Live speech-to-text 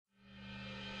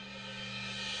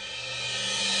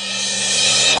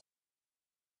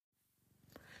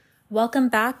Welcome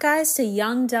back, guys, to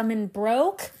Young, Dumb, and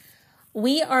Broke.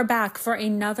 We are back for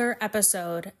another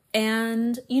episode.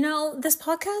 And, this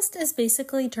podcast is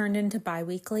basically turned into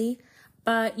bi-weekly.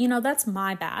 But, that's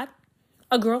my bad.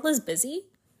 A girl is busy.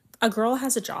 A girl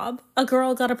has a job. A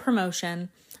girl got a promotion.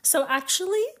 So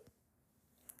actually,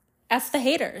 F the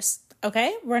haters,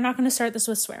 okay? We're not going to start this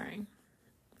with swearing.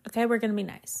 Okay? We're going to be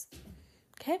nice.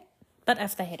 Okay? But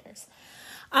F the haters.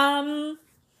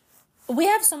 We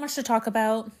have so much to talk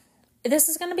about. This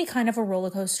is going to be kind of a roller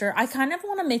coaster. I kind of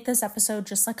want to make this episode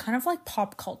just kind of like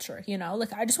pop culture,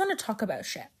 I just want to talk about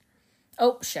shit.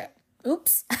 Oh, shit.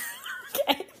 Oops.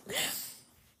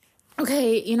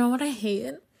 Okay, you know what I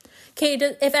hate? Okay,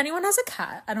 if anyone has a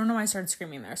cat, I don't know why I started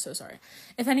screaming there, so sorry.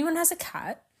 If anyone has a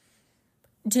cat,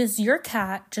 does your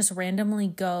cat just randomly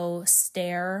go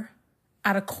stare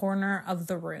at a corner of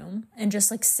the room and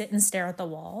just sit and stare at the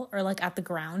wall or at the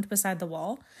ground beside the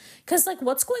wall? Because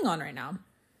what's going on right now?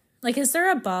 Is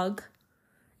there a bug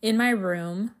in my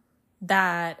room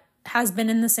that has been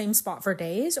in the same spot for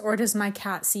days? Or does my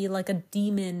cat see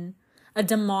a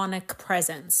demonic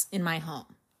presence in my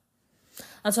home?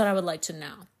 That's what I would like to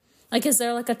know. Is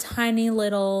there a tiny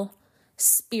little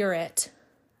spirit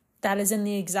that is in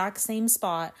the exact same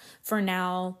spot for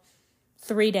now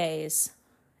 3 days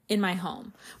in my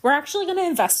home? We're actually going to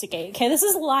investigate. Okay, this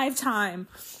is live time.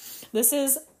 This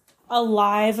is a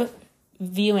live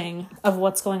viewing of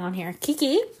what's going on here.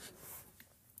 Kiki,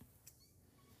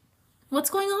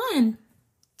 what's going on?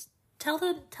 Tell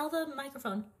the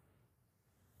microphone.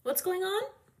 What's going on?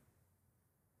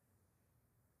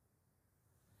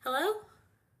 Hello?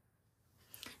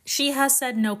 She has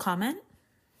said no comment.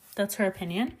 That's her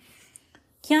opinion.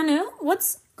 Keanu,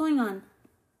 what's going on?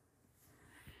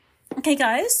 Okay,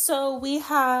 guys, so we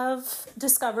have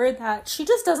discovered that she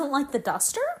just doesn't like the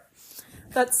duster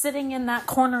that's sitting in that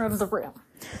corner of the room.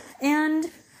 And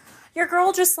your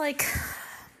girl just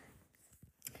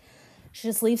she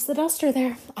just leaves the duster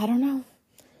there. I don't know.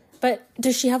 But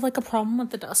does she have a problem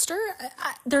with the duster?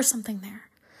 There's something there.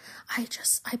 I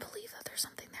believe that there's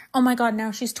something there. Oh my God,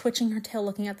 now she's twitching her tail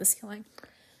looking at the ceiling.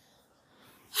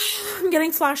 I'm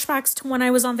getting flashbacks to when I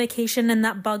was on vacation and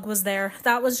that bug was there.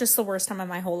 That was just the worst time of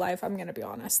my whole life. I'm going to be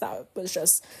honest. That was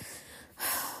just,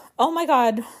 oh my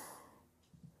God.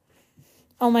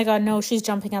 Oh my God, no, she's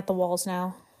jumping at the walls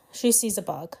now. She sees a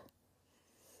bug.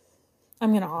 I'm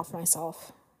going to off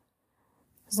myself.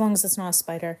 As long as it's not a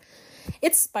spider.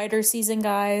 It's spider season,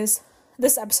 guys.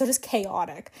 This episode is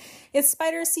chaotic. It's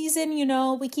spider season,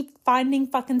 we keep finding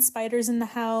fucking spiders in the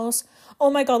house. Oh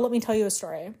my God, let me tell you a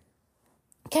story.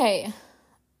 Okay.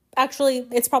 Actually,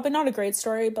 it's probably not a great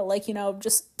story, but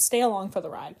just stay along for the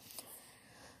ride.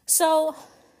 So,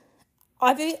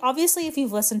 obviously, if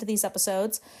you've listened to these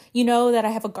episodes, you know that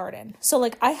I have a garden. So,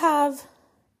 I have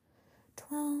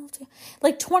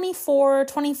 24,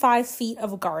 25 feet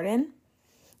of a garden.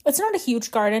 It's not a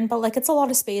huge garden, but, it's a lot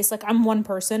of space. I'm one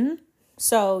person,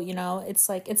 so, it's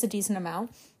a decent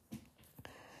amount.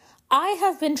 I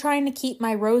have been trying to keep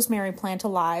my rosemary plant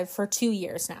alive for 2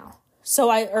 years now.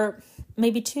 Or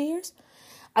maybe 2 years?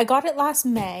 I got it last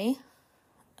May.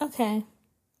 Okay.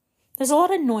 There's a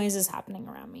lot of noises happening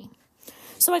around me.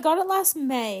 So I got it last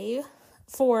May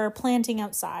for planting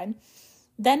outside.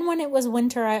 Then when it was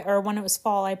winter or when it was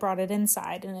fall, I brought it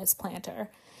inside in its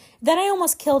planter. Then I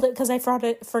almost killed it because I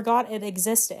forgot it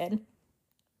existed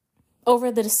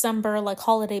over the December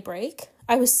holiday break.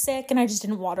 I was sick and I just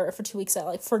didn't water it for 2 weeks.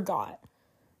 I forgot,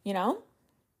 I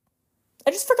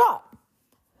just forgot.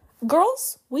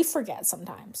 Girls, we forget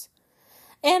sometimes.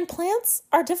 And plants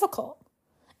are difficult.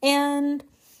 And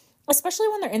especially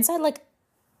when they're inside,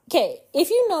 okay, if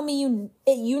you know me,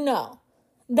 you know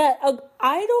that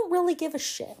I don't really give a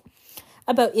shit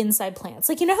about inside plants.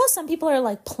 How some people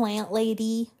are plant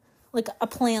lady, a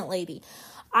plant lady.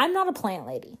 I'm not a plant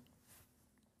lady.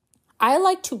 I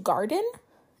like to garden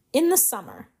in the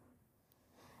summer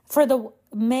for the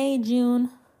May, June,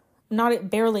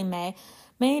 barely May,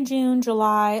 June,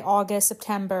 July, August,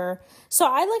 September. So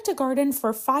I like to garden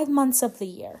for 5 months of the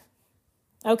year.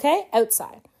 Okay?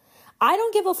 Outside. I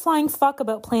don't give a flying fuck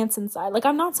about plants inside.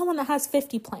 I'm not someone that has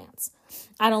 50 plants.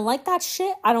 I don't like that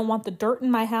shit. I don't want the dirt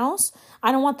in my house.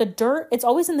 I don't want the dirt. It's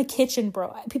always in the kitchen,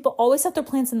 bro. People always have their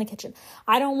plants in the kitchen.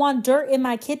 I don't want dirt in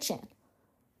my kitchen.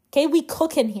 Okay? We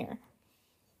cook in here.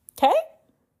 Okay?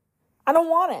 I don't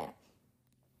want it.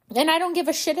 And I don't give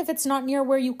a shit if it's not near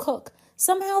where you cook.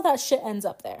 Somehow that shit ends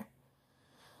up there.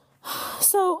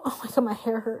 So, oh my God, my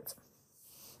hair hurts.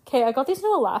 Okay, I got these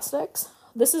new elastics.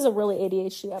 This is a really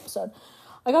ADHD episode.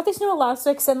 I got these new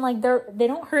elastics and they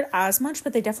don't hurt as much,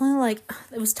 but they definitely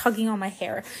it was tugging on my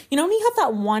hair. When you have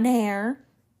that one hair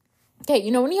Okay,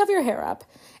 you know when you have your hair up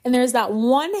and there's that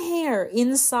one hair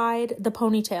inside the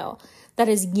ponytail that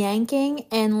is yanking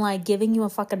and like giving you a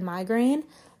fucking migraine?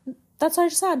 That's what I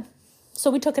just said.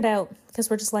 So we took it out because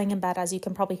we're just laying in bed, as you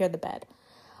can probably hear the bed.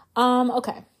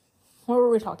 Okay. What were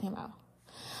we talking about?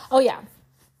 Oh yeah.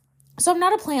 So I'm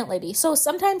not a plant lady. So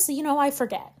sometimes, I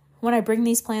forget. When I bring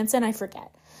these plants in, I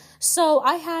forget. So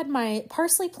I had my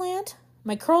parsley plant,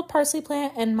 my curled parsley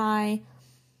plant, and my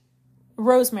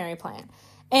rosemary plant.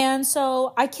 And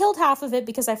so I killed half of it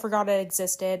because I forgot it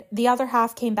existed. The other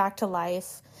half came back to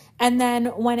life. And then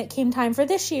when it came time for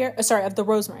this year, of the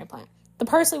rosemary plant, the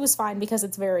parsley was fine because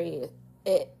it's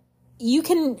you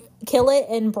can kill it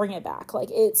and bring it back. Like,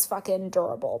 it's fucking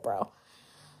durable, bro.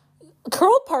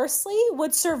 Curled parsley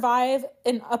would survive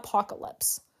an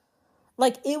apocalypse.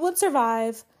 Like, it would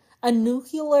survive a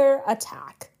nuclear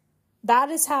attack. That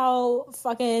is how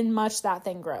fucking much that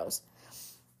thing grows.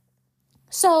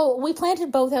 So we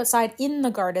planted both outside in the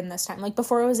garden this time. Like,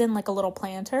 before it was in like a little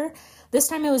planter. This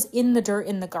time it was in the dirt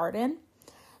in the garden.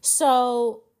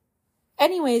 So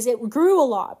anyways, it grew a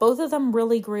lot. Both of them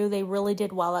really grew. They really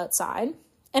did well outside.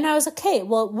 And I was like, okay,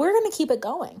 well, we're going to keep it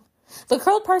going. The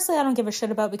curled parsley I don't give a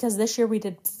shit about because this year we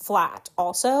did flat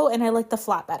also. And I like the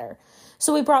flat better.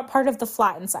 So we brought part of the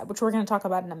flat inside, which we're going to talk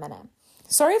about in a minute.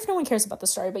 Sorry if no one cares about the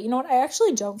story, but you know what? I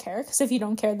actually don't care, because if you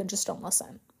don't care, then just don't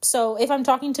listen. So if I'm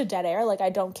talking to dead air, like, I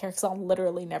don't care, because I'll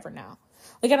literally never know.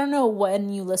 Like, I don't know when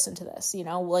you listen to this,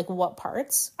 like what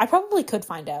parts. I probably could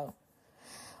find out.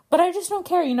 But I just don't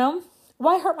care,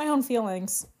 Why hurt my own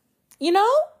feelings? We know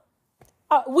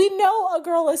a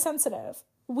girl is sensitive.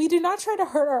 We do not try to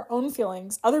hurt our own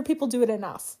feelings. Other people do it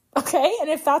enough, okay? And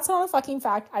if that's not a fucking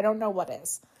fact, I don't know what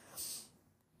is.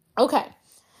 Okay.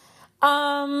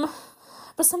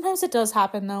 But sometimes it does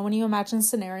happen, though, when you imagine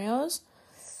scenarios.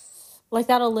 Like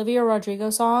that Olivia Rodrigo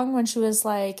song when she was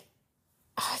like,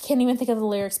 I can't even think of the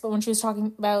lyrics, but when she was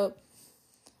talking about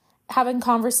having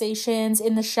conversations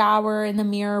in the shower, in the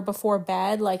mirror, before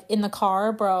bed, like in the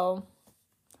car, bro.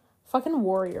 Fucking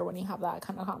warrior when you have that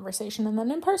kind of conversation. And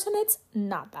then in person, it's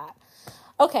not that.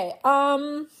 Okay,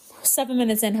 7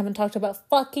 minutes in, haven't talked about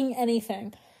fucking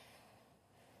anything.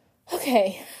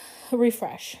 Okay,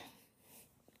 refresh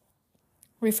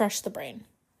the brain.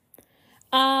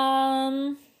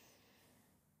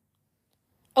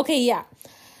 Okay, yeah.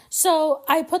 So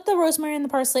I put the rosemary and the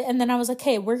parsley, and then I was like,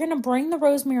 okay, we're going to bring the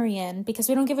rosemary in because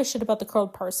we don't give a shit about the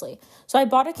curled parsley. So I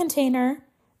bought a container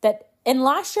and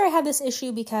last year I had this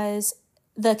issue because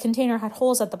the container had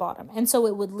holes at the bottom, and so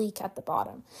it would leak at the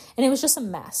bottom. And it was just a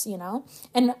mess,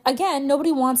 And again,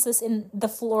 nobody wants this in the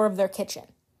floor of their kitchen.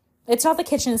 It's not the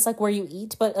kitchen, it's like where you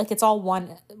eat, but like it's all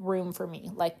one room for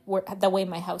me, like the way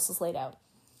my house is laid out.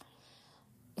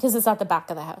 Because it's at the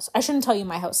back of the house. I shouldn't tell you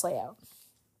my house layout,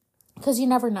 because you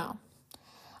never know.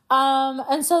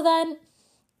 And so then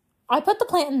I put the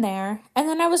plant in there, and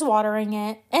then I was watering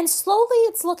it, and slowly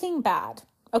it's looking bad.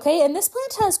 Okay, and this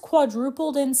plant has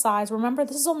quadrupled in size. Remember,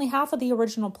 this is only half of the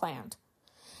original plant.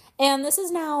 And this is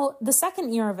now the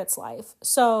second year of its life.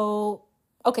 So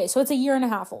it's a year and a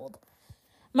half old.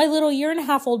 My little year and a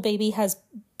half old baby has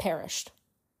perished.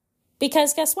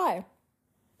 Because guess why?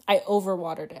 I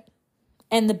overwatered it.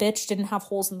 And the bitch didn't have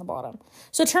holes in the bottom.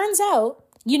 So it turns out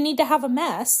you need to have a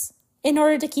mess in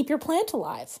order to keep your plant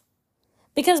alive.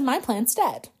 Because my plant's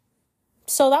dead.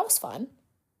 So that was fun.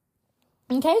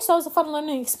 Okay, so it was a fun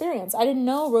learning experience. I didn't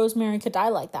know rosemary could die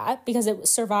like that because it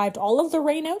survived all of the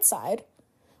rain outside.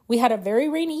 We had a very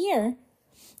rainy year,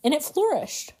 and it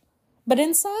flourished. But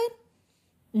inside,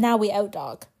 now we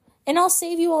outdog. And I'll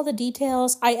save you all the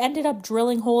details. I ended up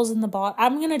drilling holes in the bottom.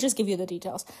 I'm going to just give you the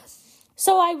details.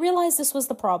 So I realized this was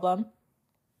the problem.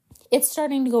 It's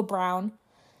starting to go brown.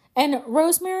 And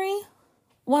rosemary,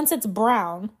 once it's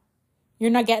brown,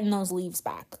 you're not getting those leaves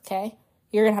back, okay?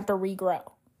 You're going to have to regrow.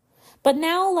 But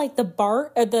now, like, the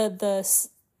bark, or the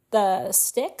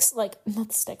sticks, like, not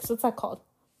the sticks, what's that called?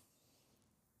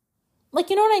 Like,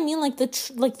 you know what I mean? Like,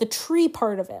 the tree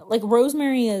part of it. Like,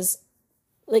 rosemary is,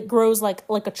 like, grows like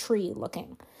a tree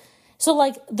looking. So,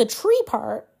 like, the tree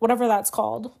part, whatever that's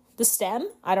called, the stem,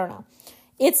 I don't know.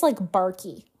 It's, like,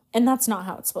 barky. And that's not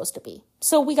how it's supposed to be.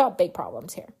 So we got big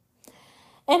problems here.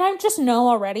 And I just know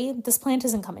already this plant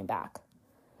isn't coming back.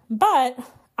 But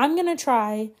I'm going to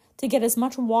try to get as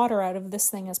much water out of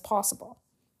this thing as possible.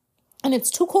 And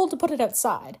it's too cold to put it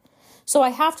outside. So I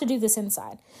have to do this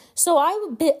inside. So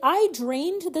I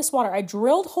drained this water. I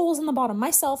drilled holes in the bottom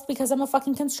myself because I'm a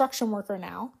fucking construction worker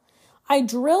now. I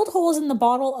drilled holes in the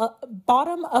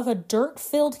bottom of a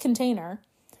dirt-filled container,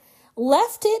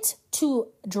 left it to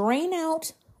drain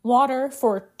out water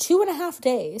for 2.5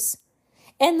 days,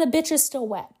 and the bitch is still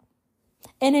wet.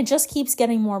 and it just keeps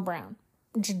getting more brown,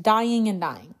 dying and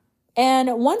dying.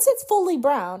 And once it's fully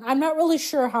brown, I'm not really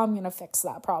sure how I'm going to fix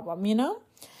that problem, you know?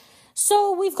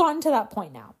 So we've gotten to that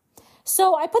point now.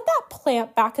 So I put that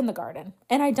plant back in the garden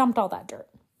and I dumped all that dirt.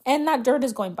 And that dirt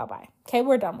is going bye-bye. Okay,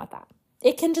 we're done with that.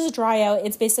 It can just dry out.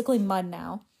 It's basically mud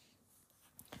now.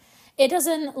 It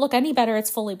doesn't look any better. It's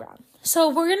fully brown. So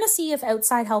we're going to see if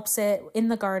outside helps it in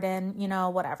the garden, you know,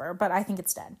 whatever. But I think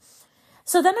it's dead.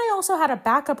 So then I also had a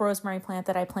backup rosemary plant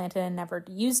that I planted and never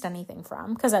used anything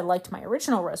from because I liked my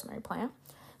original rosemary plant.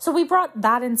 So we brought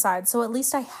that inside. So at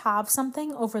least I have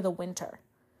something over the winter.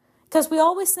 Because we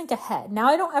always think ahead. Now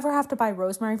I don't ever have to buy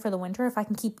rosemary for the winter if I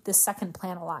can keep this second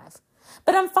plant alive.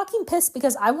 But I'm fucking pissed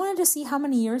because I wanted to see how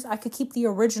many years I could keep the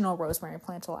original rosemary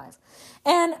plant alive.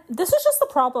 And this is just the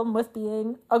problem with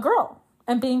being a girl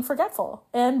and being forgetful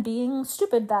and being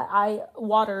stupid that I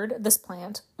watered this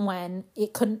plant when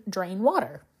it couldn't drain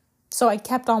water. So I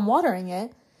kept on watering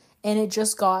it and it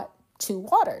just got too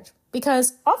watered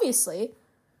because obviously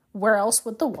where else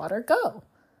would the water go?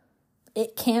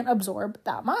 It can't absorb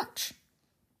that much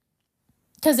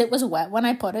because it was wet when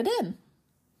I put it in.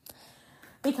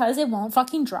 Because it won't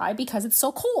fucking dry because it's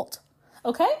so cold.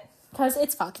 Okay? Because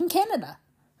it's fucking Canada.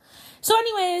 So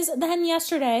anyways, then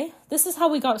yesterday, this is how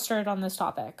we got started on this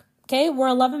topic. Okay? We're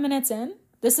 11 minutes in.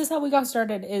 This is how we got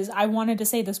started is I wanted to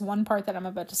say this one part that I'm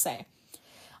about to say.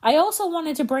 I also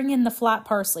wanted to bring in the flat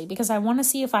parsley because I want to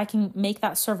see if I can make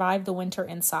that survive the winter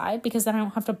inside because then I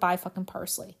don't have to buy fucking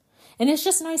parsley. And it's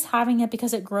just nice having it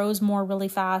because it grows more really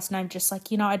fast and I'm just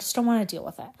like, you know, I just don't want to deal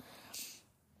with it.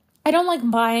 I don't like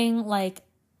buying like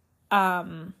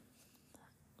it's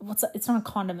not a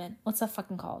condiment. What's that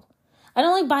fucking called? I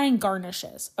don't like buying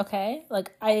garnishes, okay?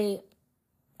 Like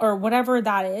or whatever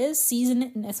that is,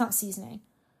 it's not seasoning.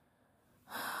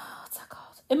 What's that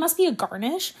called? It must be a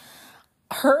garnish.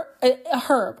 A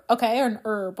herb, okay? Or an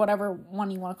herb, whatever one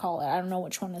you want to call it. I don't know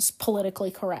which one is politically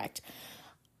correct.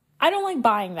 I don't like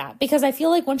buying that because I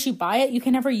feel like once you buy it, you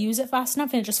can never use it fast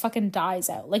enough and it just fucking dies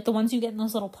out. Like the ones you get in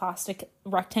those little plastic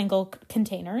rectangle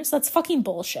containers. That's fucking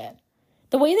bullshit.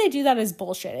 The way they do that is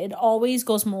bullshit. It always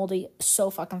goes moldy so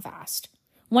fucking fast.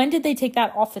 When did they take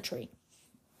that off the tree?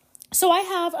 So I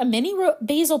have a mini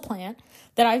basil plant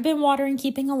that I've been watering,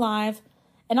 keeping alive.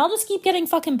 And I'll just keep getting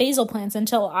fucking basil plants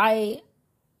until I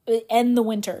end the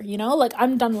winter, you know? Like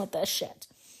I'm done with this shit.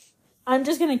 I'm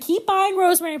just going to keep buying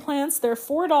rosemary plants. They're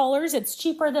 $4. It's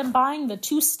cheaper than buying the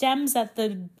 2 stems that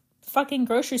the fucking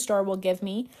grocery store will give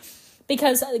me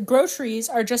because groceries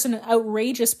are just an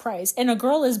outrageous price and a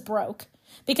girl is broke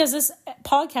because this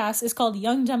podcast is called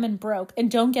Young, Dumb, and Broke and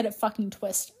don't get it fucking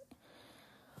twisted.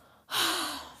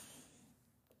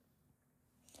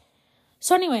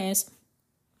 So anyways,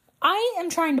 I am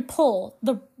trying to pull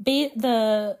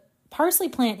the parsley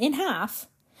plant in half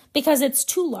because it's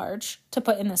too large to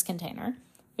put in this container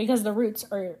because the roots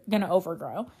are going to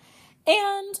overgrow.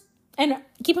 And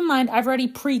keep in mind, I've already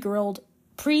pre-drilled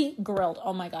the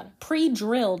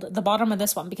bottom of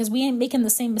this one because we ain't making the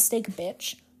same mistake,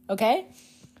 bitch. Okay?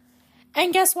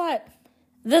 And guess what?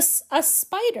 A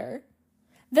spider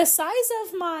the size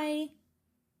of my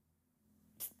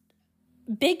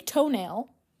big toenail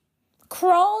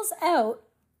crawls out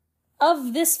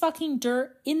of this fucking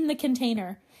dirt in the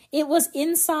container. It was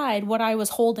inside what I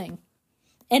was holding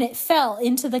and it fell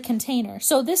into the container.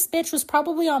 So this bitch was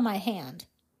probably on my hand.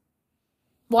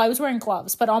 Well, I was wearing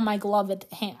gloves, but on my gloved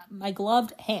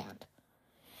hand.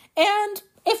 And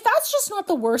if that's just not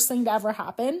the worst thing to ever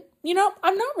happen, you know,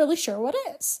 I'm not really sure what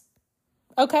is.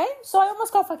 Okay? So I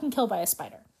almost got fucking killed by a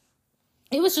spider.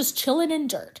 It was just chilling in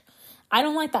dirt. I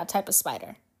don't like that type of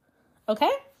spider.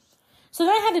 Okay? So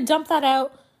then I had to dump that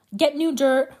out, get new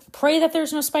dirt, pray that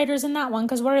there's no spiders in that one,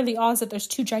 because what are the odds that there's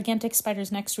 2 gigantic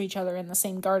spiders next to each other in the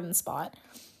same garden spot?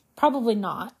 Probably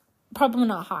not. Probably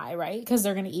not high, right? Because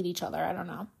they're going to eat each other. I don't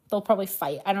know. They'll probably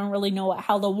fight. I don't really know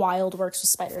how the wild works with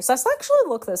spiders. Let's actually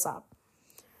look this up.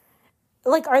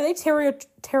 Like, are they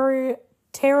territorial?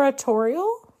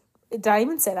 Did I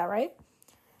even say that right?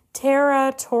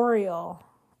 Territorial.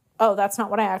 Oh, that's not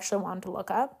what I actually wanted to look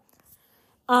up.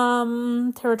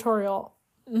 Territorial.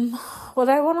 What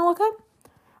did I want to look up?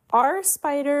 Are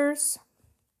spiders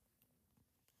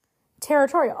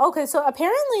territorial? Okay, so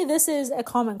apparently this is a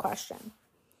common question.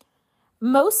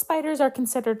 Most spiders are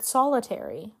considered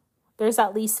solitary. There's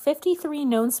at least 53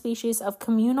 known species of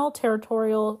communal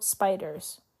territorial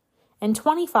spiders and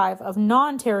 25 of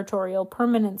non-territorial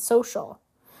permanent social.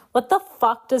 What the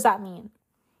fuck does that mean?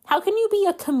 How can you be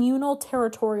a communal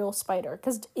territorial spider?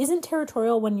 Because isn't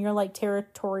territorial when you're like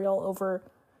territorial over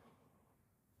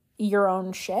your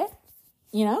own shit?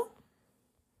 You know?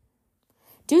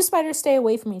 Do spiders stay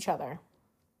away from each other?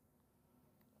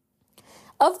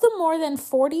 Of the more than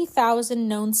 40,000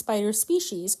 known spider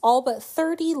species, all but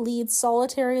 30 lead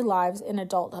solitary lives in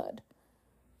adulthood.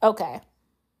 Okay.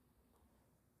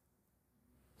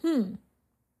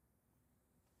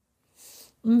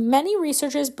 Many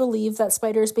researchers believe that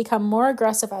spiders become more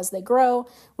aggressive as they grow,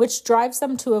 which drives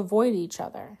them to avoid each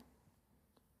other.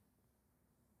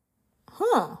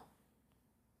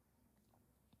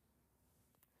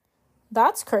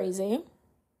 That's crazy.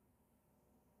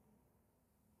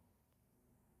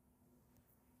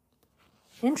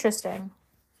 Interesting.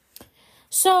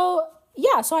 So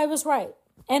I was right.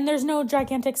 And there's no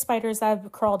gigantic spiders that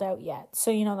have crawled out yet.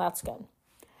 So, that's good.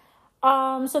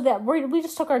 So that we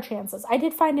just took our chances. I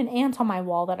did find an ant on my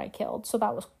wall that I killed. So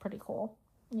that was pretty cool.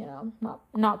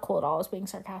 Not cool at all. I was being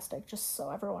sarcastic, just so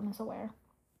everyone is aware.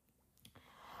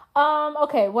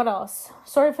 Okay, what else?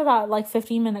 Sorry for that,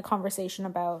 15-minute conversation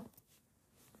about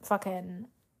fucking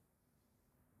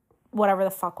whatever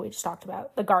the fuck we just talked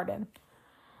about. The garden.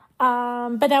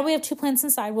 But now we have 2 plants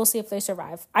inside. We'll see if they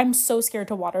survive. I'm so scared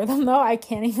to water them, though. I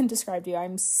can't even describe to you.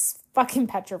 I'm fucking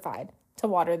petrified to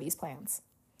water these plants.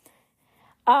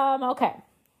 Okay.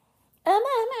 What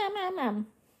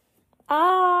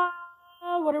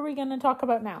are we going to talk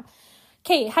about now?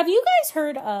 Okay, have you guys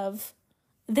heard of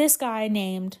this guy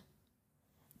named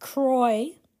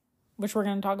Kroy, which we're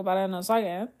going to talk about in a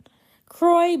second,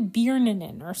 Kroy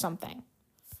Bjorninen or something?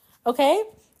 Okay?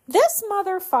 This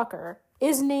motherfucker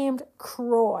is named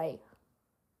Kroy.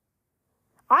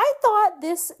 I thought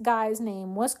this guy's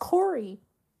name was Corey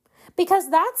because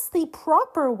that's the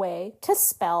proper way to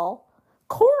spell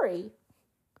Corey.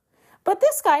 But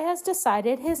this guy has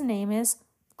decided his name is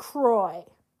Kroy.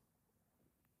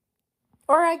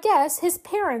 Or I guess his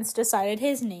parents decided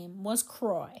his name was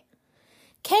Kroy.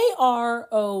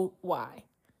 Kroy.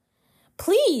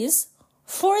 Please,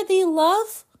 for the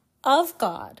love of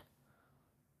God,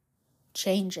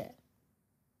 change it.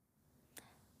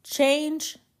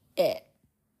 Change it.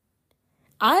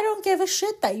 I don't give a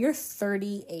shit that you're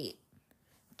 38.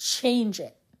 Change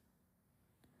it.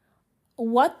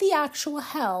 What the actual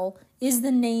hell is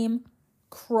the name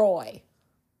Kroy?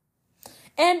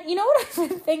 And you know what I've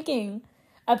been thinking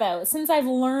about since I've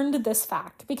learned this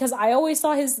fact? Because I always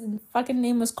thought his fucking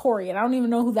name was Corey, and I don't even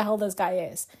know who the hell this guy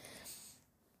is.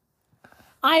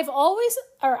 I've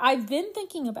been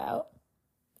thinking about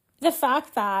the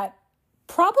fact that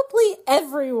probably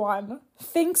everyone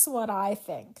thinks what I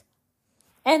think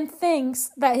and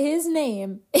thinks that his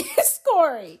name is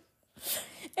Corey.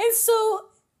 And so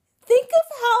think of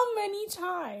how many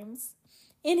times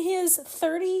in his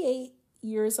 38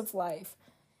 years of life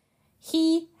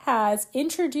he has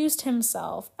introduced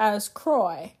himself as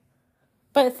Kroy.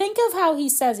 But think of how he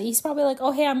says it. He's probably like,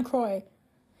 oh, hey, I'm Kroy.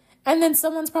 And then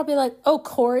someone's probably like, oh,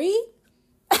 Corey?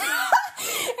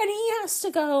 And he has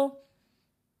to go,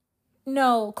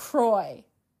 no, Kroy.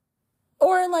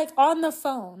 Or on the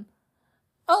phone.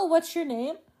 Oh, what's your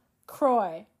name?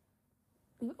 Kroy.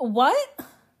 What?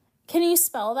 Can you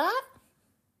spell that?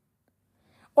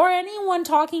 Or anyone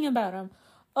talking about him.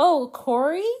 Oh,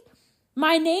 Corey?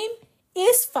 My name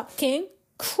is fucking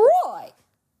Kroy.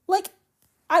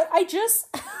 I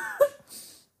just...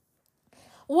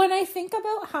 When I think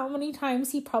about how many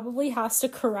times he probably has to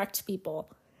correct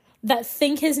people that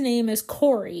think his name is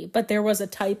Corey, but there was a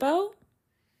typo,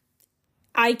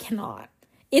 I cannot.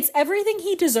 It's everything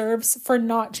he deserves for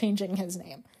not changing his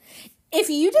name. If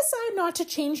you decide not to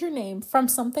change your name from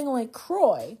something like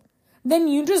Kroy, then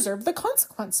you deserve the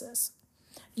consequences.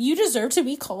 You deserve to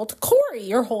be called Corey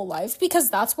your whole life because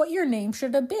that's what your name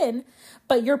should have been,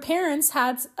 but your parents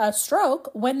had a stroke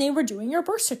when they were doing your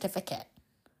birth certificate.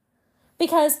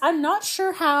 Because I'm not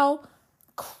sure how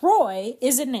Kroy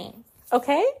is a name,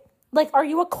 okay? Are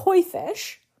you a koi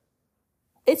fish?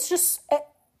 It's just,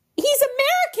 he's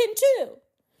American too.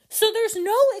 So there's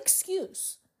no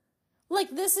excuse.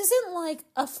 This isn't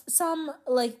some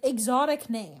exotic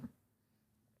name.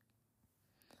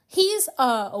 He's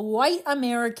a white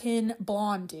American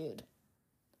blonde dude.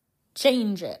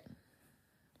 Change it.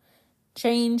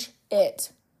 Change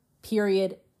it.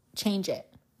 Period. Change it.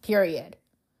 Period.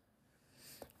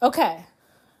 Okay.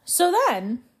 So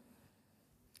then,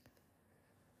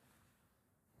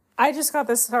 I just got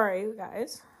this. Sorry,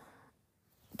 guys.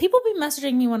 People be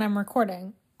messaging me when I'm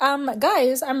recording.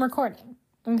 Guys, I'm recording.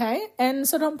 Okay? And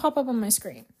so don't pop up on my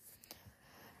screen.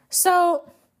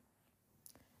 So,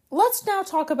 let's now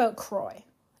talk about Kroy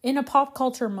in a pop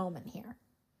culture moment here.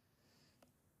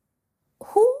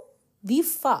 Who the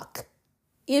fuck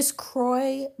is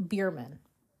Kroy Biermann?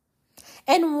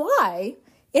 And why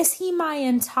is he my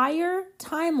entire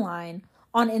timeline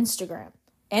on Instagram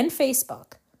and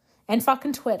Facebook and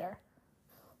fucking Twitter?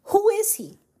 Who is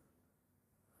he?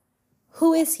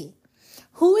 Who is he?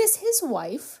 Who is his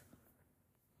wife?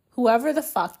 Whoever the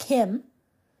fuck, Kim.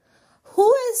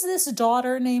 Who is this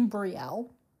daughter named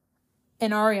Brielle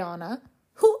and Ariana?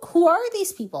 Who are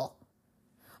these people?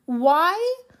 Why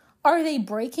are they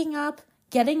breaking up,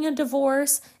 getting a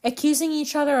divorce, accusing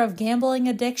each other of gambling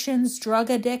addictions, drug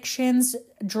addictions,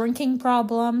 drinking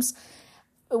problems,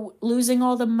 losing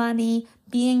all the money,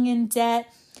 being in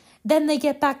debt? Then they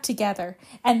get back together,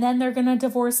 and then they're going to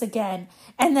divorce again,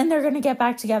 and then they're going to get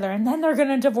back together, and then they're going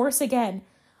to divorce again.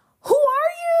 Who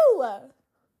are you?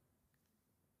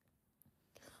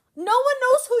 No one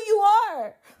knows who you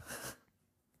are.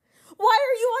 Why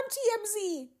are you on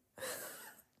TMZ?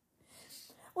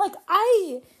 Like,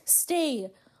 I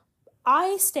stay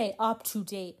up to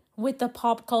date with the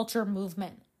pop culture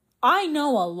movement. I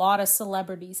know a lot of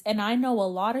celebrities, and I know a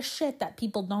lot of shit that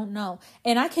people don't know.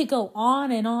 And I could go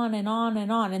on and on and on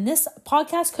and on. And this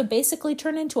podcast could basically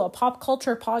turn into a pop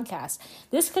culture podcast.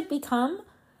 This could become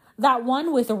that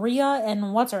one with Rhea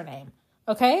and what's her name?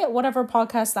 Okay? Whatever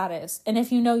podcast that is. And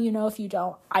if you know, you know. If you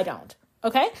don't, I don't.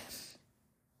 Okay?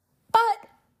 But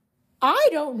I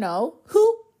don't know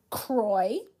who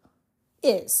Kroy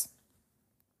is.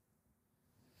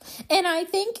 And I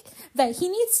think that he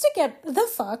needs to get the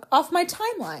fuck off my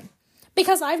timeline.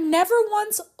 Because I've never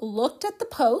once looked at the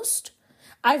post.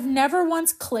 I've never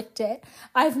once clicked it.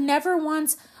 I've never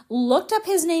once looked up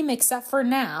his name except for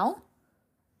now,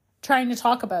 trying to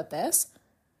talk about this.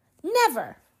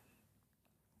 Never.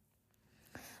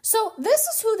 So this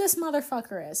is who this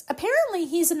motherfucker is. Apparently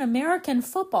he's an American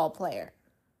football player.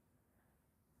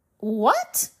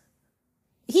 What?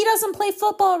 He doesn't play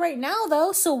football right now,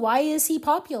 though, so why is he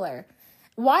popular?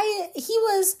 Why? He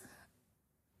was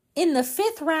in the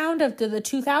 5th round of the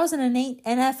 2008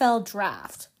 NFL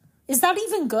draft. Is that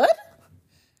even good?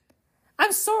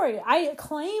 I'm sorry, I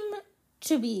claim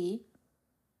to be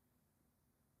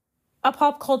a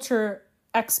pop culture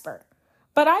expert,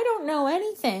 but I don't know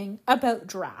anything about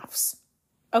drafts,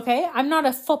 okay? I'm not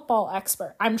a football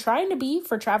expert. I'm trying to be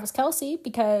for Travis Kelce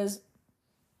because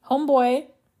homeboy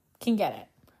can get it.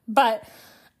 But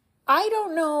I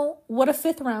don't know what a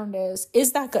 5th round is.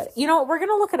 Is that good? You know what? We're going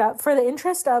to look it up for the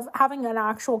interest of having an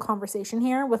actual conversation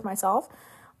here with myself.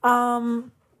 Oh,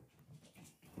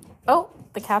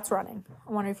 the cat's running.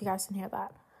 I wonder if you guys can hear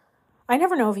that. I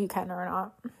never know if you can or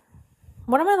not.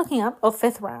 What am I looking up? Oh,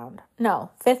 5th round.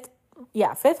 No, 5th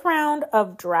round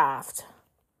of draft.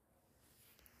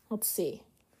 Let's see.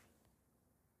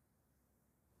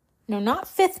 No, not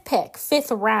 5th pick,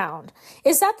 5th round.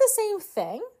 Is that the same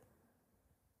thing?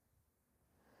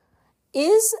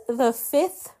 Is the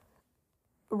 5th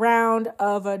round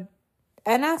of a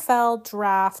NFL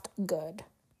draft good?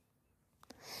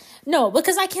 No,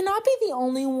 because I cannot be the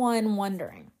only one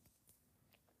wondering.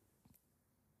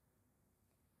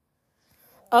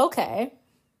 Okay.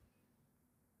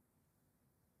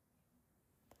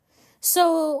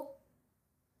 So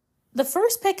the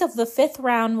first pick of the 5th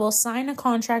round will sign a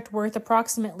contract worth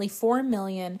approximately $4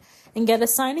 million and get a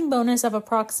signing bonus of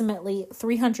approximately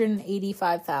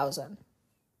 $385,000.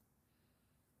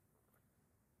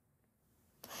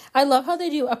 I love how they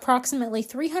do approximately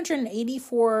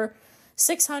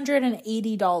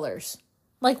 $680.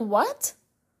 Like, what?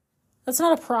 That's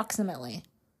not approximately.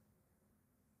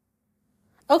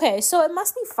 Okay, so it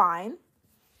must be fine.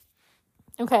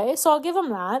 Okay, so I'll give them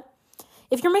that.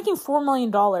 If you're making $4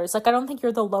 million, like, I don't think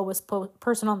you're the lowest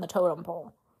person on the totem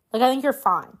pole. Like, I think you're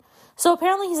fine. So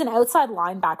apparently he's an outside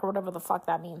linebacker, whatever the fuck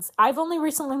that means. I've only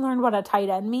recently learned what a tight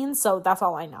end means, so that's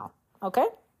all I know. Okay?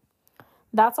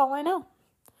 That's all I know.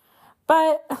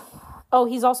 But, oh,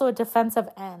 he's also a defensive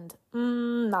end.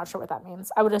 Not sure what that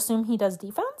means. I would assume he does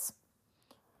defense.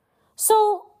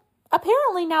 So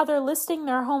apparently now they're listing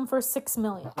their home for $6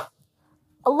 million.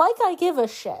 Like I give a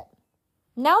shit.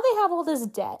 Now they have all this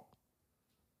debt.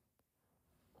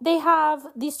 They have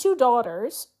these 2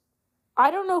 daughters.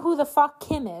 I don't know who the fuck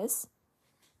Kim is.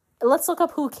 Let's look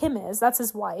up who Kim is. That's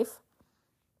his wife.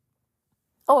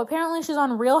 Oh, apparently she's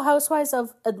on Real Housewives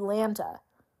of Atlanta.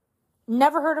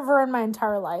 Never heard of her in my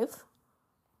entire life.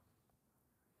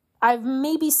 I've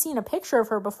maybe seen a picture of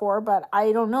her before, but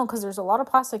I don't know because there's a lot of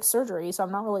plastic surgery, so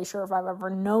I'm not really sure if I've ever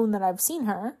known that I've seen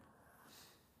her.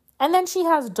 And then she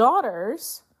has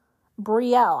daughters.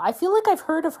 Brielle. I feel like I've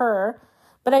heard of her,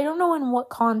 but I don't know in what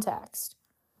context.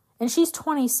 And she's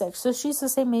 26, so she's the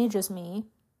same age as me.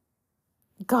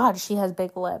 God, she has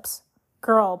big lips.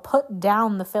 Girl, put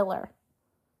down the filler.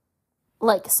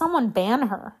 Like, someone ban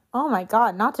her. Oh my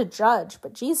God, not to judge,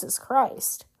 but Jesus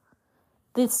Christ.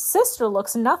 The sister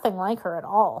looks nothing like her at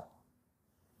all.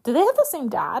 Do they have the same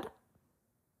dad?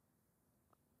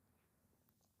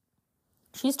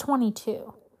 She's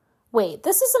 22. Wait,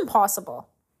 this is impossible.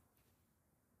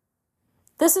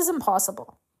 This is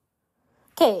impossible.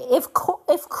 Okay, if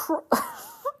Croy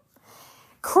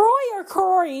or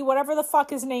Corey, whatever the fuck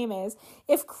his name is,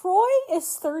 if Croy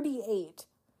is 38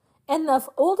 and the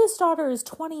oldest daughter is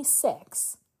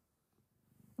 26,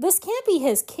 this can't be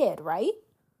his kid, right?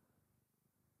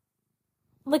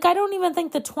 Like, I don't even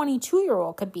think the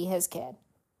 22-year-old could be his kid.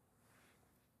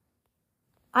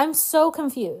 I'm so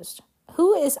confused.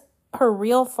 Who is her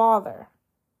real father?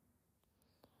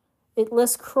 It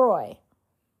lists Croy.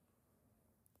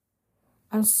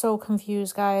 I'm so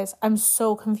confused, guys. I'm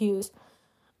so confused.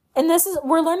 And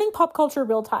we're learning pop culture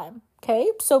real time,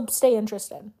 okay? So stay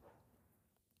interested.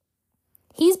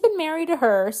 He's been married to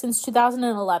her since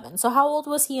 2011. So how old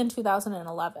was he in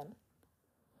 2011?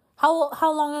 How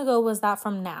long ago was that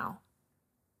from now?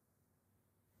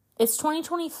 It's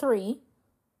 2023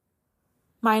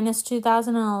 minus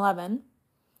 2011.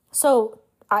 So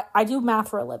I do math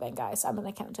for a living, guys. I'm an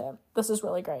accountant. This is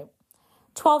really great.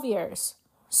 12 years.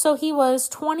 So he was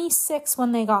 26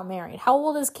 when they got married. How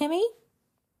old is Kimmy?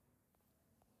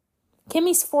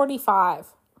 Kimmy's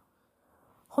 45.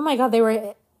 Oh my God,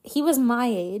 he was my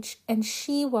age and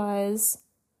she was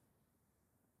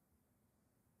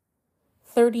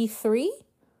 33?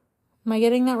 Am I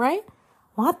getting that right?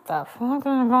 What the fuck is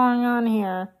going on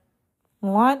here?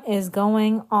 What is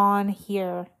going on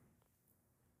here?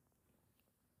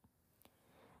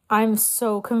 I'm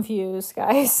so confused,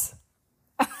 guys.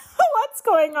 What's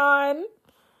going on?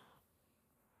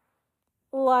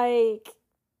 Like,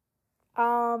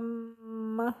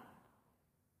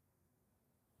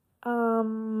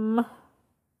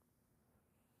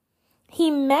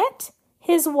 he met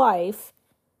his wife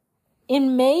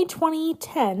in May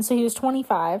 2010, so he was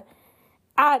 25,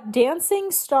 at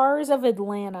Dancing Stars of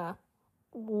Atlanta.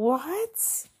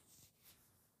 What?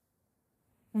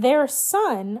 Their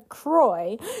son,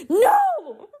 Croy.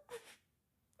 No!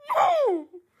 No!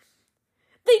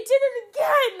 They did it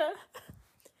again!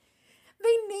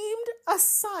 They named a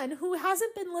son who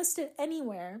hasn't been listed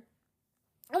anywhere.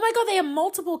 Oh my God, they have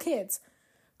multiple kids.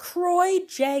 Croy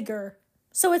Jagger.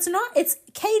 So it's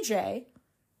KJ.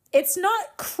 It's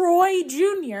not Croy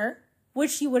Jr.,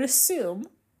 which you would assume,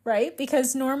 right?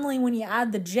 Because normally when you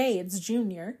add the J, it's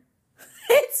Junior.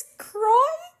 It's Croy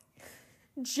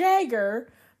Jagger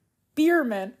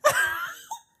Biermann.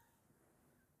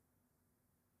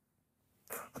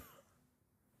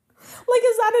 Like,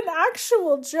 is that an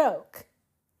actual joke?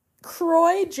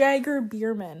 Croy Jagger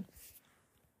Biermann.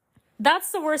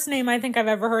 That's the worst name I think I've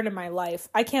ever heard in my life.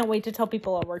 I can't wait to tell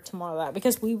people at work tomorrow that,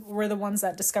 because we were the ones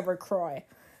that discovered Croy.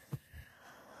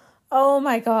 Oh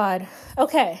my God.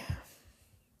 Okay.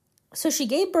 So she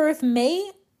gave birth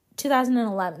May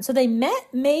 2011. So they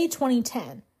met May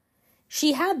 2010.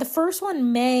 She had the first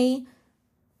one May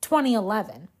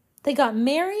 2011. They got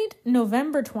married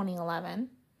November 2011.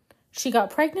 She got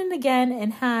pregnant again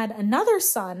and had another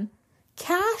son,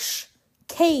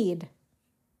 Cascade.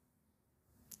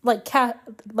 Like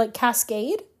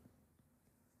Cascade?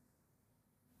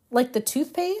 Like the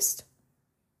toothpaste?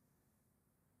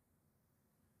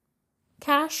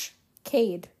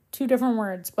 Cascade. Two different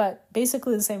words, but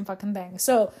basically the same fucking thing.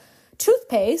 So,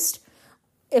 toothpaste,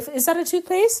 is that a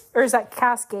toothpaste or is that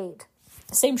Cascade?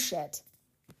 Same shit.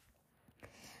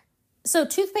 So,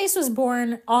 toothpaste was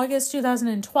born August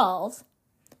 2012.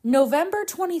 November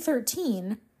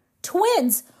 2013,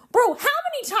 twins. Bro, how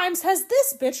many times has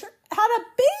this bitch had a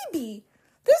baby?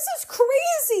 This is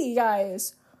crazy,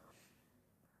 guys.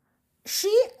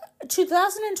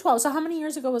 2012, so how many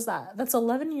years ago was that? That's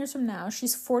 11 years from now.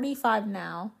 She's 45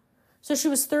 now. So she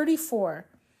was 34.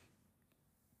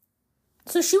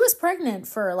 So she was pregnant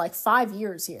for like 5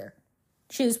 years here.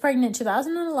 She was pregnant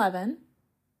 2011,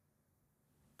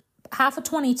 half of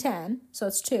 2010, so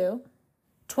it's 2,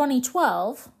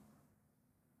 2012,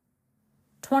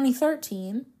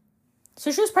 2013.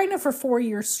 So she was pregnant for 4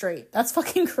 years straight. That's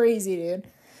fucking crazy, dude.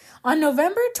 On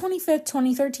November 25th,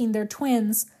 2013, they're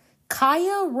twins,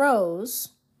 Kaya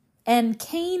Rose and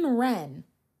Kane Ren.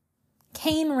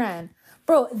 Kane Ren.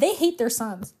 Bro, they hate their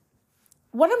sons.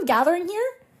 What I'm gathering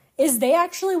here is they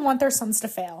actually want their sons to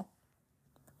fail.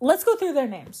 Let's go through their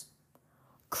names.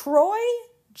 Croy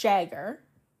Jagger.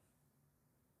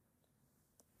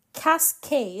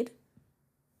 Cascade.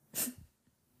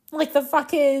 Like the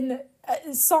fucking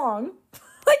song.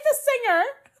 Like the singer.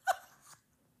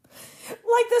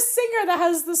 Like the singer that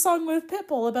has the song with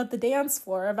Pitbull about the dance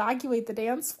floor. Evacuate the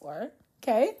dance floor.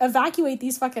 Okay? Evacuate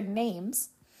these fucking names.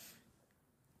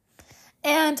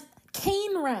 And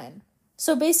Kane Ren.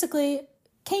 So basically,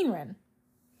 Cameron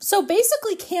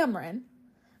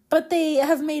but they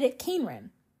have made it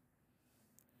Kainran.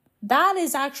 That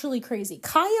is actually crazy.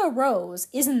 Kaya Rose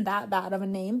isn't that bad of a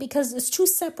name because it's two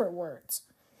separate words.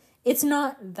 It's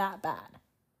not that bad.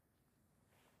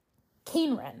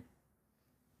 Kainran.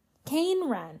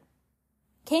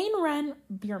 Kainran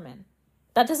Bierman.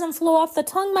 That doesn't flow off the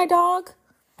tongue, my dog.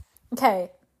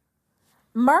 Okay.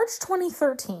 March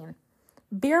 2013.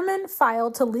 Bierman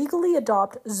filed to legally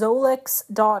adopt Zolik's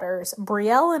daughters,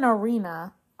 Brielle and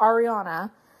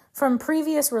Ariana, from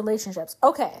previous relationships.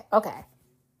 Okay.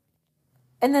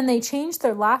 And then they changed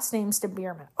their last names to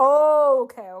Bierman. Oh,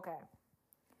 okay.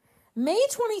 May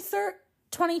 23rd,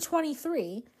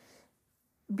 2023,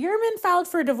 Bierman filed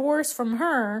for divorce from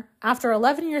her after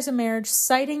 11 years of marriage,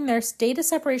 citing their date of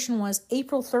separation was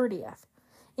April 30th.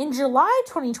 In July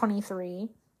 2023,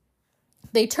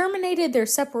 they terminated their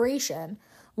separation.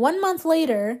 1 month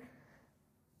later,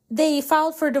 they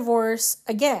filed for divorce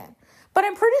again. But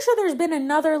I'm pretty sure there's been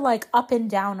another up and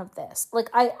down of this.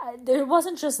 There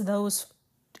wasn't just those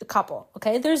couple,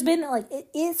 okay? There's been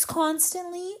it's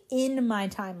constantly in my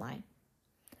timeline.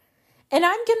 And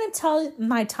I'm going to tell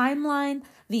my timeline,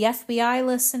 the FBI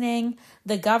listening,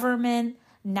 the government,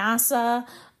 NASA,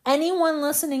 anyone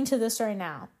listening to this right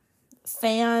now,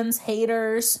 fans,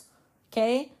 haters,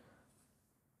 okay?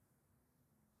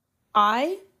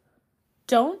 I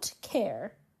don't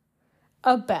care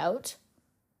about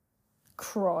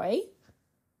Kroy,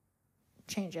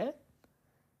 change it,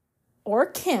 or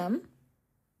Kim,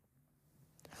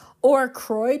 or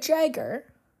Kroy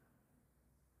Jagger,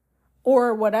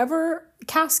 or whatever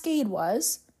Cascade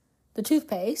was, the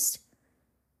toothpaste,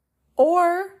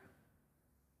 or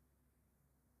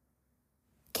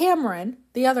Cameron,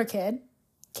 the other kid,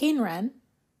 Kainran,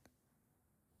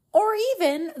 or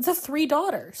even the three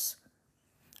daughters.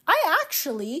 I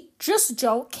actually just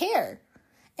don't care.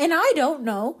 And I don't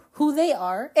know who they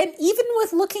are. And even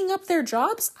with looking up their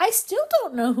jobs, I still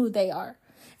don't know who they are.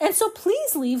 And so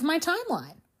please leave my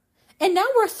timeline. And now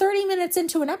we're 30 minutes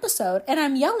into an episode and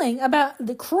I'm yelling about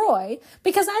the Kroy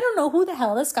because I don't know who the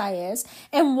hell this guy is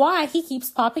and why he keeps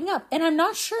popping up. And I'm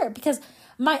not sure because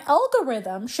my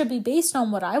algorithm should be based on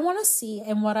what I want to see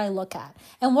and what I look at.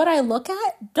 And what I look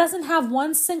at doesn't have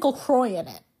one single Kroy in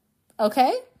it.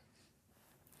 Okay?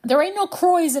 There ain't no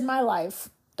Kroys in my life,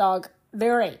 dog.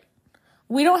 There ain't.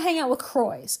 We don't hang out with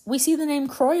Kroys. We see the name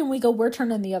Kroy and we go, we're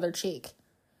turning the other cheek.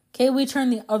 Okay, we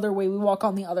turn the other way. We walk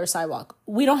on the other sidewalk.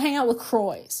 We don't hang out with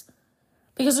Kroys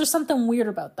because there's something weird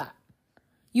about that.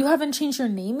 You haven't changed your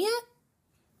name yet?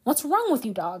 What's wrong with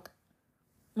you, dog?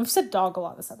 We've said dog a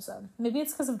lot this episode. Maybe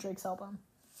it's because of Drake's album.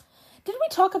 Did we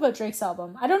talk about Drake's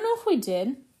album? I don't know if we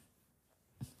did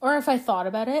or if I thought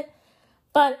about it.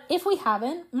 But if we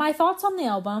haven't, my thoughts on the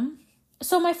album.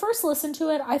 So my first listen to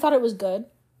it, I thought it was good.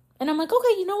 And I'm like,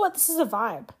 okay, you know what? This is a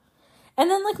vibe.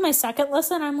 And then my second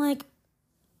listen, I'm like,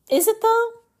 is it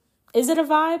though? Is it a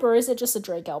vibe or is it just a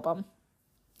Drake album?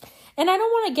 And I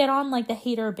don't want to get on the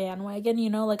hater bandwagon,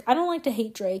 I don't like to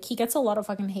hate Drake. He gets a lot of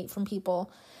fucking hate from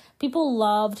people. People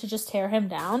love to just tear him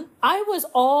down. I was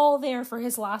all there for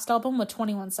his last album with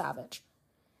 21 Savage.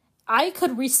 I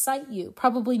could recite you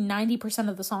probably 90%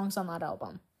 of the songs on that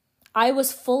album. I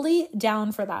was fully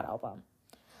down for that album.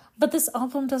 But this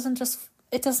album doesn't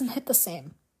hit the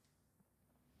same.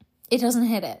 It doesn't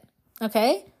hit it.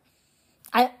 Okay?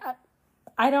 I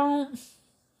don't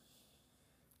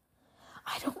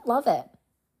love it.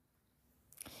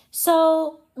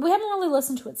 So we haven't really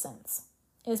listened to it since,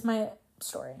 is my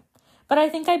story. But I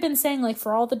think I've been saying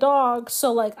for all the dogs.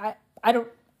 So I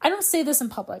don't say this in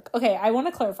public. Okay, I want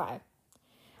to clarify.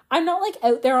 I'm not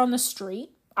out there on the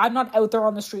street. I'm not out there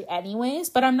on the street anyways,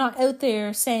 but I'm not out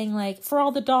there saying for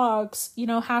all the dogs,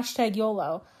 hashtag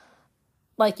YOLO.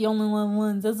 You only live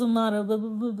once, doesn't matter, blah,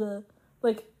 blah, blah,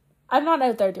 blah. I'm not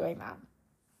out there doing that.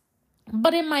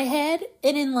 But in my head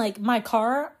and in my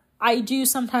car, I do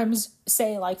sometimes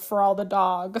say for all the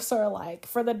dogs or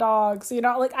for the dogs,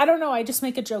 I don't know. I just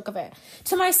make a joke of it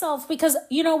to myself because,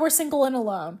 we're single and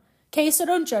alone. Okay, so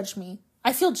don't judge me.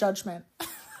 I feel judgment.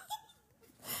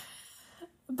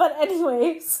 But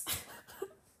anyways,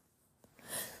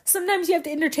 sometimes you have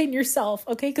to entertain yourself,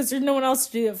 okay? Because there's no one else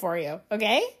to do it for you,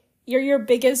 okay? You're your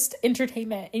biggest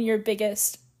entertainment and your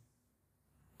biggest,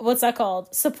 what's that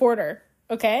called? Supporter,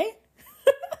 okay?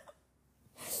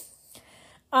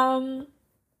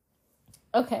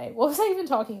 Okay, what was I even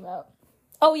talking about?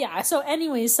 Oh yeah, so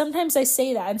anyways, sometimes I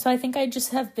say that, and so I think I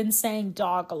just have been saying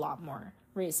dog a lot more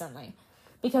recently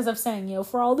because of saying,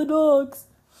 for all the dogs.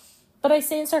 But I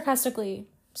say it sarcastically,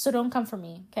 so don't come for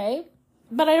me, okay?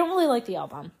 But I don't really like the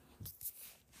album.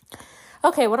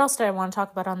 Okay, what else did I want to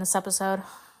talk about on this episode?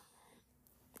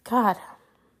 God.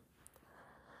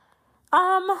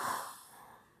 Um,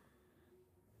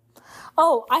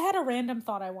 oh, I had a random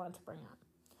thought I wanted to bring up.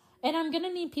 And I'm going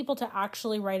to need people to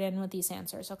actually write in with these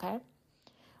answers, okay?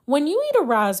 When you eat a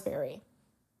raspberry,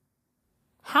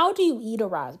 how do you eat a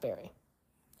raspberry?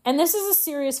 And this is a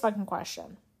serious fucking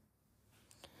question.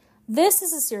 This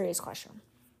is a serious question.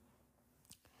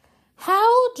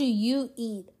 How do you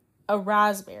eat a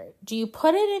raspberry? Do you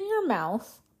put it in your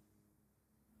mouth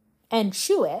and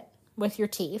chew it with your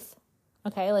teeth?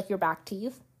 Okay, like your back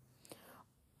teeth.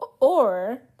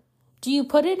 Or do you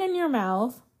put it in your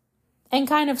mouth and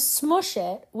kind of smush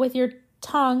it with your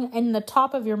tongue in the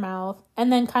top of your mouth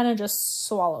and then kind of just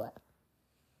swallow it?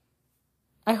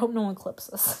 I hope no one clips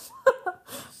this.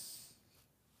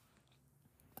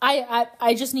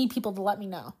 I just need people to let me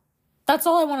know. That's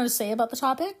all I wanted to say about the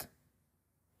topic.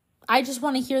 I just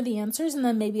want to hear the answers and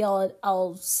then maybe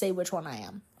I'll say which one I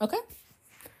am. Okay?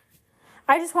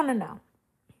 I just want to know.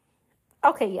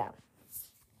 Okay, yeah.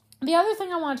 The other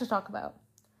thing I wanted to talk about,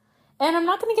 and I'm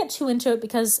not going to get too into it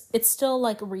because it's still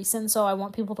like recent, so I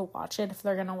want people to watch it if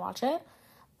they're going to watch it.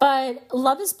 But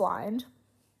Love is Blind,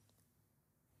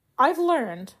 I've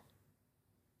learned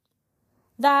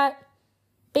that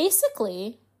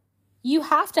basically you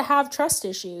have to have trust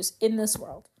issues in this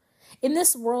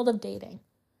world of dating.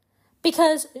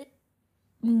 Because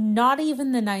not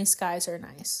even the nice guys are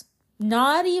nice.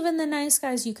 Not even the nice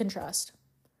guys you can trust.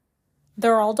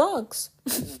 They're all dogs.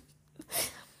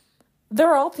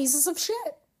 They're all pieces of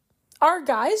shit. Are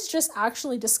guys just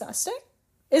actually disgusting?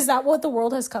 Is that what the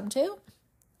world has come to?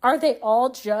 Are they all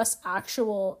just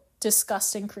actual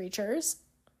disgusting creatures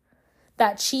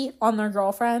that cheat on their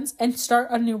girlfriends and start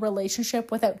a new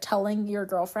relationship without telling your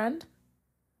girlfriend?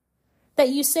 That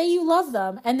you say you love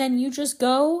them and then you just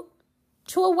go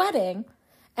to a wedding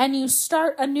and you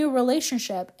start a new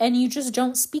relationship and you just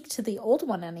don't speak to the old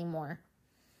one anymore.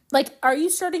 Like, are you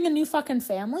starting a new fucking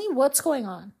family? What's going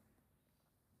on?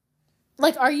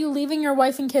 Like, are you leaving your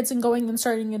wife and kids and going and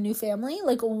starting a new family?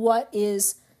 Like, what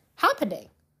is happening?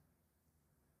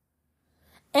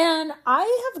 And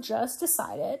I have just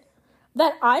decided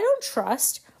that I don't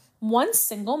trust one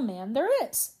single man there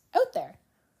is out there.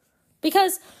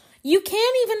 Because you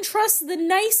can't even trust the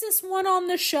nicest one on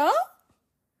the show.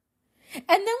 And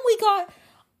then we got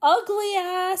ugly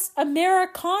ass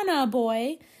Americana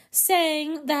boy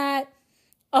saying that,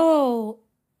 oh,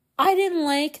 I didn't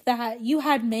like that you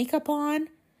had makeup on.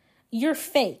 You're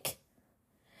fake.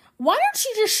 Why don't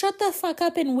you just shut the fuck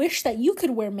up and wish that you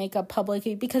could wear makeup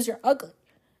publicly because you're ugly?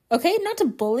 Okay, not to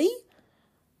bully,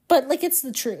 but like it's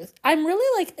the truth. I'm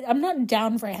not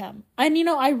down for him. And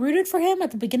I rooted for him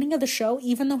at the beginning of the show,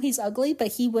 even though he's ugly,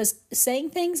 but he was saying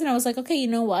things and I was like, okay, you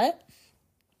know what?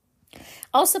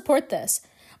 I'll support this.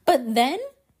 But then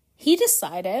he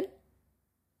decided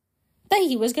that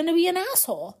he was going to be an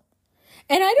asshole.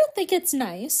 And I don't think it's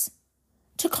nice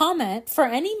to comment for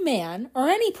any man or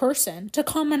any person to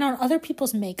comment on other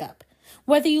people's makeup.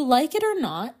 Whether you like it or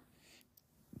not,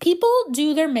 people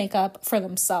do their makeup for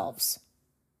themselves.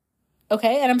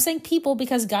 Okay? And I'm saying people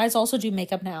because guys also do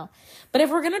makeup now. But if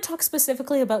we're going to talk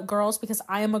specifically about girls, because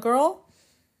I am a girl,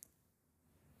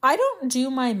 I don't do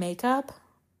my makeup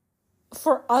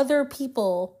for other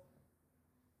people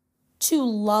to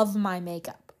love my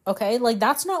makeup. Okay? Like,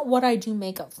 that's not what I do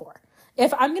makeup for.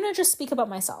 If I'm going to just speak about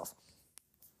myself.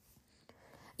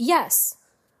 Yes,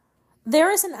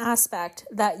 there is an aspect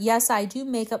that, yes, I do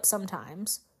makeup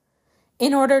sometimes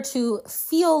in order to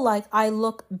feel like I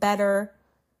look better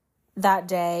that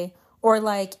day. Or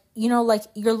like, like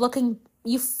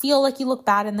you feel like you look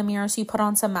bad in the mirror, so you put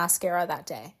on some mascara that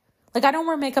day. Like, I don't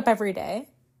wear makeup every day.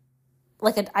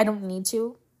 Like, I don't need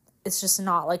to. It's just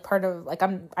not like part of, like,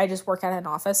 I just work at an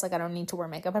office. Like, I don't need to wear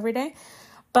makeup every day.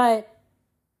 But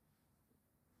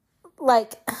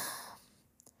like,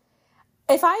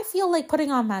 if I feel like putting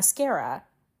on mascara,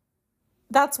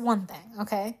 that's one thing,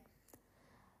 okay?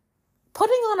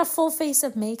 Putting on a full face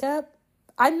of makeup,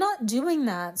 I'm not doing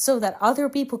that so that other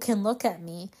people can look at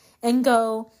me and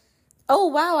go, oh,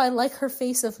 wow, I like her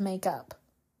face of makeup.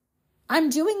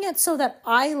 I'm doing it so that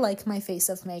I like my face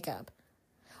of makeup.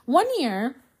 One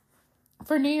year,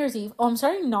 for New Year's Eve, I'm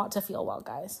starting not to feel well,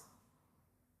 guys.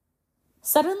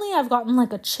 Suddenly, I've gotten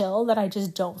like a chill that I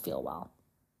just don't feel well.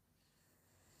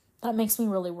 That makes me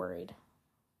really worried.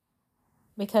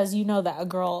 Because you know that a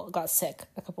girl got sick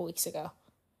a couple weeks ago.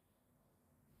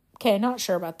 Okay, not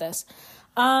sure about this.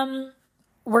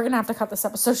 We're going to have to cut this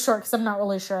episode short because I'm not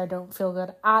really sure. I don't feel good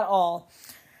at all.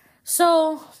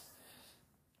 So,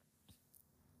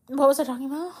 what was I talking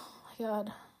about? Oh my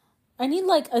God. I need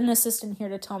like an assistant here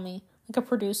to tell me, like a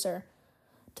producer,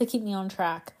 to keep me on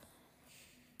track.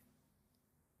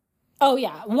 Oh,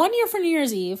 yeah. 1 year for New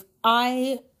Year's Eve,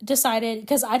 I decided,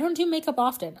 because I don't do makeup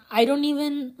often. I don't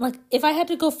even, like, if I had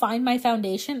to go find my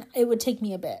foundation, it would take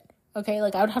me a bit. Okay?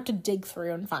 Like, I would have to dig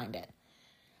through and find it.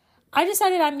 I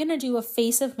decided I'm going to do a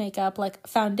face of makeup, like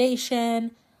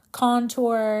foundation,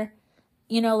 contour,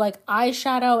 like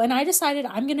eyeshadow. And I decided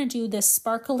I'm going to do this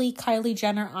sparkly Kylie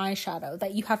Jenner eyeshadow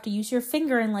that you have to use your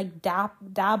finger and like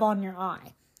dab on your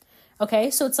eye.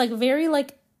 Okay? So it's like very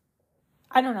like,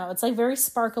 I don't know. It's like very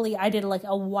sparkly. I did like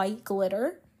a white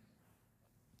glitter.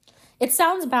 It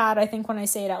sounds bad, I think, when I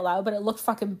say it out loud, but it looked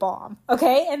fucking bomb.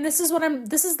 Okay? And this is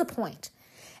the point.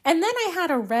 And then I had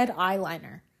a red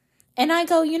eyeliner. And I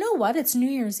go, you know what? It's New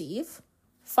Year's Eve.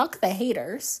 Fuck the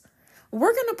haters.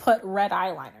 We're going to put red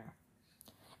eyeliner.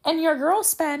 And your girl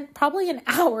spent probably an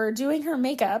hour doing her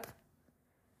makeup.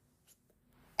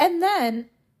 And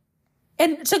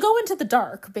to go into the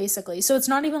dark, basically. So it's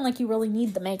not even like you really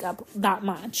need the makeup that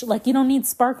much. Like, you don't need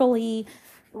sparkly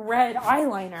red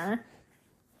eyeliner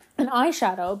and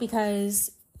eyeshadow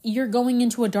because you're going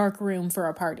into a dark room for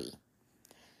a party.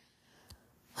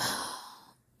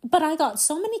 But I got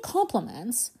so many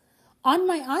compliments on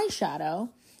my eyeshadow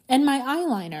and my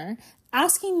eyeliner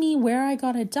asking me where I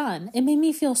got it done. It made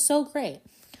me feel so great.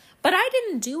 But I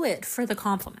didn't do it for the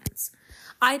compliments.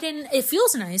 It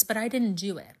feels nice, but I didn't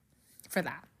do it for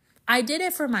that. I did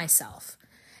it for myself.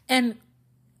 And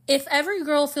if every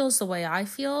girl feels the way I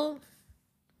feel,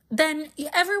 then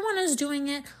everyone is doing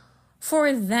it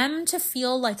for them to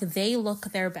feel like they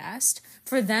look their best,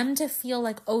 for them to feel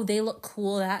like, oh, they look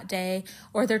cool that day,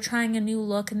 or they're trying a new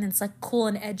look and it's like cool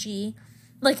and edgy.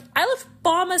 Like, I looked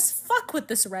bomb as fuck with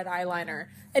this red eyeliner,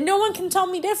 and no one can tell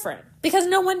me different because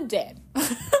no one did.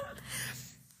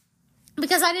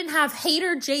 Because I didn't have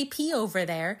hater JP over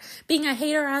there being a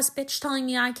hater ass bitch telling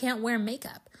me I can't wear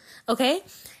makeup. Okay?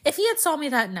 If he had saw me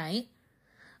that night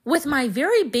with my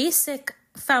very basic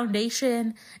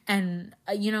foundation and,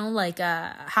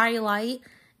 highlight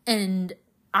and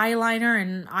eyeliner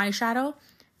and eyeshadow,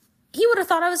 he would have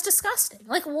thought I was disgusting.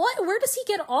 Like, what? Where does he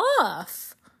get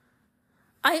off?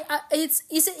 Is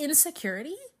it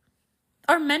insecurity?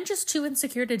 Are men just too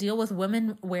insecure to deal with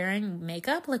women wearing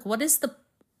makeup? Like, what is the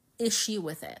issue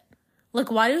with it?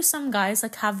 Like, why do some guys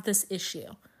like have this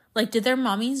issue? Like, did their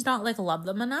mommies not like love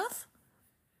them enough?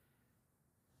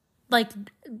 Like,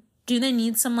 do they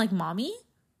need some like mommy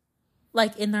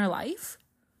like in their life,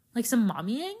 like some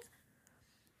mommying?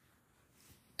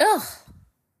 Ugh,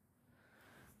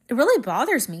 it really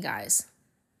bothers me, guys,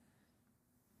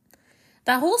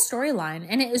 that whole storyline.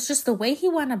 And it was just the way he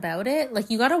went about it. Like,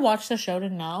 you gotta watch the show to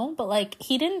know, but like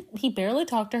he barely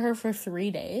talked to her for 3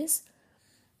 days.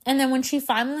 And then when she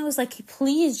finally was like,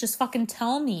 please just fucking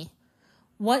tell me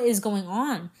what is going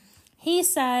on, he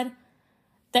said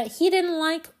that he didn't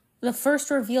like the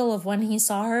first reveal of when he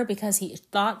saw her because he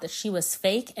thought that she was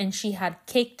fake and she had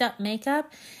caked up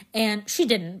makeup, and she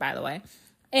didn't, by the way.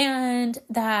 And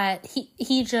that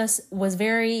he just was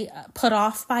very put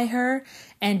off by her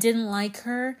and didn't like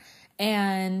her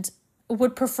and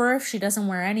would prefer if she doesn't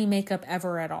wear any makeup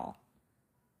ever at all.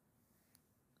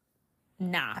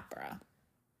 Nah, bruh.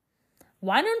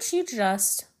 Why don't you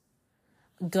just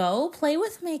go play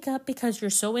with makeup because you're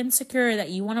so insecure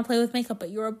that you want to play with makeup, but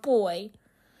you're a boy,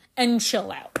 and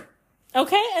chill out.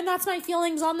 Okay? And that's my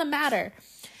feelings on the matter.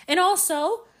 And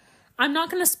also, I'm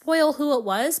not going to spoil who it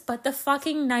was, but the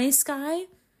fucking nice guy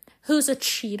who's a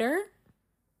cheater.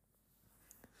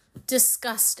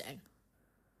 Disgusting.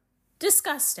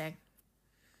 Disgusting.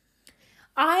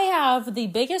 I have the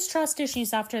biggest trust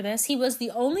issues after this. He was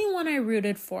the only one I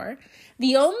rooted for.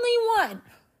 The only one.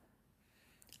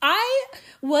 I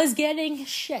was getting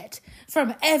shit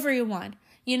from everyone,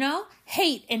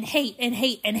 hate and hate and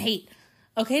hate and hate.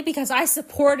 Okay? Because I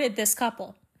supported this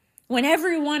couple when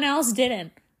everyone else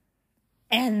didn't.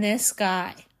 And this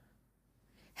guy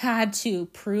had to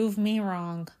prove me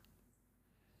wrong.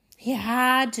 He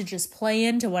had to just play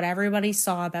into what everybody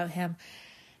saw about him.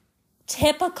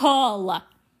 Typical.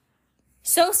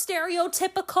 So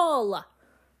stereotypical.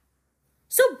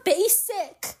 So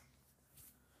basic.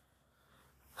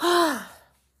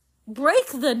 Break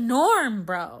the norm,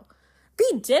 bro.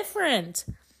 Be different.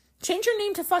 Change your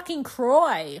name to fucking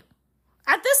Croy.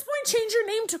 At this point, change your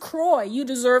name to Croy. You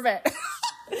deserve it.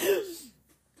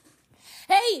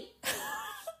 Hey,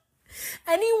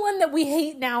 anyone that we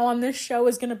hate now on this show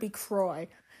is going to be Croy.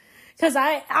 Because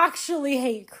I actually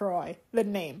hate Croy, the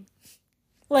name.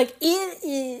 Like,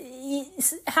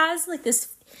 it has like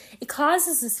this, it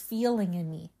causes this feeling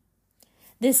in me.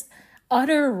 This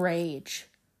utter rage.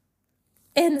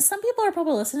 And some people are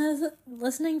probably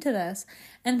listening to this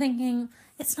and thinking,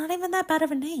 it's not even that bad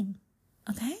of a name.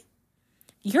 Okay?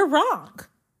 you're wrong.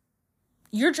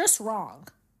 You're just wrong.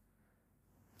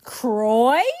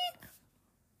 Croy?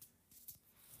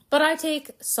 But I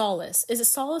take solace. Is it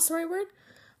solace the right word?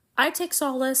 I take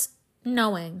solace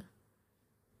knowing,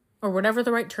 or whatever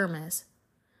the right term is,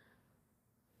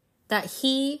 that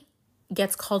he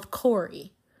gets called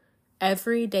Corey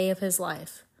every day of his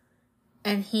life.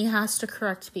 And he has to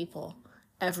correct people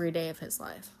every day of his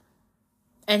life.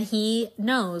 And he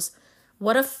knows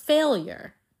what a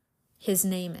failure his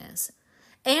name is.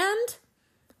 And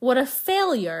what a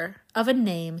failure of a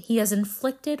name he has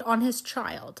inflicted on his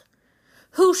child,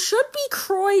 who should be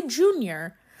Croy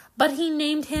Jr., but he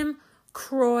named him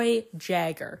Croy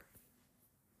Jagger.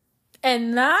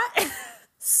 And that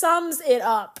sums it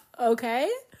up,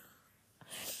 okay?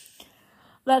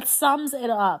 That sums it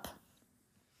up.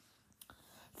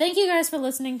 Thank you guys for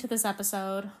listening to this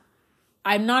episode.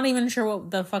 I'm not even sure what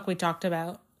the fuck we talked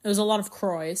about. It was a lot of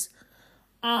Croys.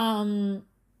 Go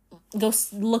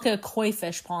look at a koi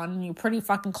fish pond and you're pretty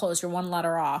fucking close. You're one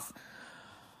letter off.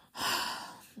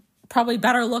 Probably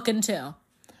better looking too.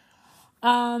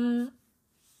 Go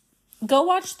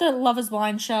watch the Love is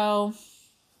Blind show.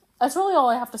 That's really all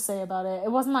I have to say about it.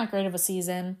 It wasn't that great of a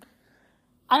season.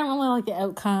 I don't really like the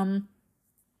outcome.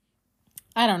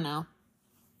 I don't know.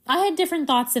 I had different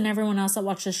thoughts than everyone else that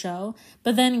watched the show.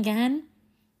 But then again,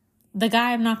 the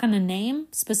guy I'm not going to name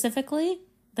specifically,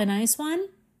 the nice one,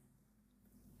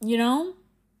 you know,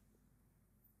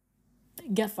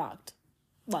 get fucked.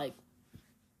 Like,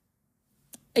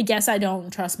 I guess I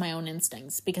don't trust my own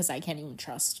instincts because I can't even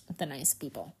trust the nice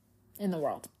people in the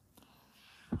world.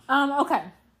 Okay.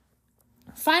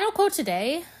 Final quote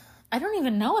today. I don't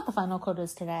even know what the final quote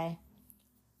is today.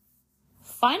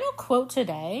 Final quote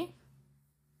today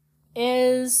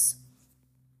is,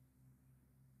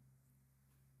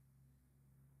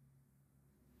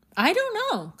 I don't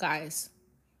know, guys.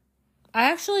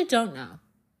 I actually don't know.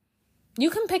 You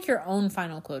can pick your own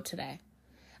final quote today.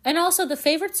 And also, the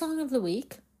favorite song of the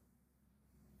week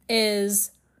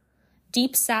is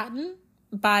Deep Satin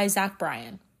by Zach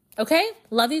Bryan. Okay?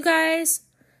 Love you guys.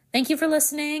 Thank you for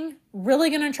listening. Really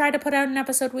going to try to put out an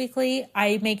episode weekly.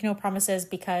 I make no promises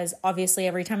because obviously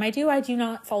every time I do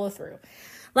not follow through.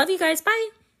 Love you guys. Bye.